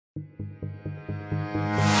Hello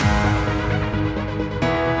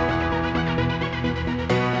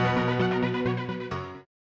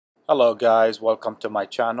guys, welcome to my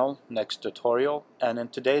channel, NexTutorial, and in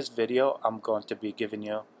today's video I'm going to be giving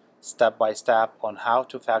you step by step on how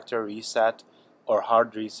to factory reset or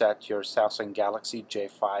hard reset your Samsung Galaxy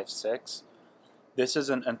J5 This is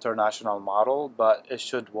an international model, but it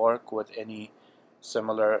should work with any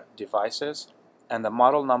similar devices, and the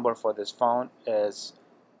model number for this phone is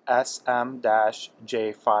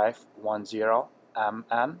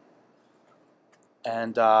SM-J510MN.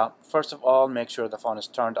 And first of all, make sure the phone is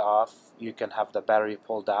turned off. You can have the battery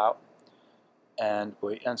pulled out, and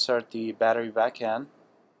we insert the battery back in,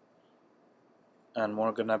 and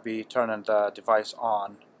we're gonna be turning the device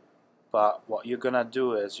on. But what you're gonna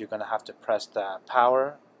do is you're gonna have to press the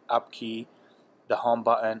power up key, the home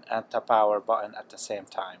button, and the power button at the same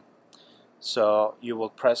time. So you will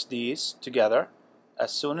press these together.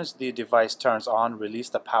 As soon as the device turns on, release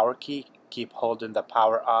the power key, keep holding the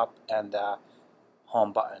power up and the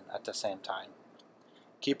home button at the same time.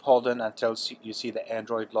 Keep holding until you see the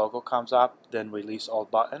Android logo comes up, then release all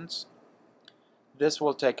buttons. This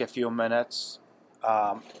will take a few minutes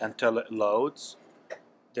until it loads.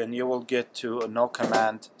 Then you will get to a no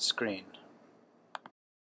command screen.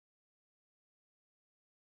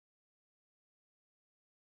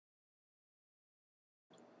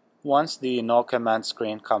 Once the no command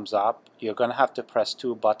screen comes up, you're going to have to press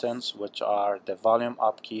two buttons, which are the volume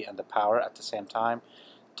up key and the power at the same time,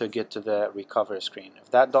 to get to the recovery screen.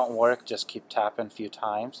 If that don't work, just keep tapping a few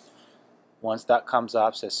times. Once that comes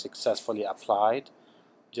up, says successfully applied,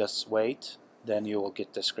 just wait, then you will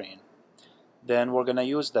get the screen. Then we're going to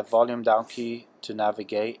use the volume down key to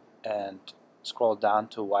navigate and scroll down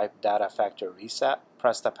to wipe data factory reset.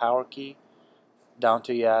 Press the power key, down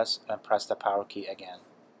to yes, and press the power key again.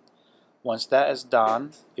 Once that is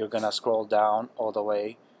done, you're going to scroll down all the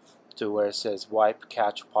way to where it says wipe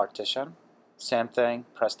cache partition. Same thing,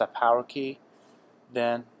 press the power key,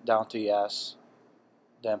 then down to yes,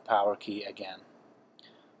 then power key again.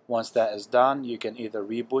 Once that is done, you can either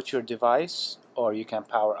reboot your device or you can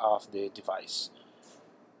power off the device.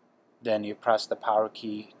 Then you press the power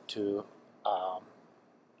key to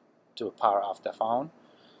power off the phone.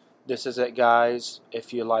 This is it, guys.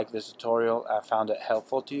 If you like this tutorial and found it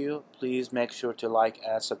helpful to you, please make sure to like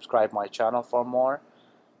and subscribe my channel for more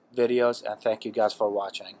videos, and thank you guys for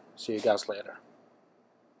watching. See you guys later.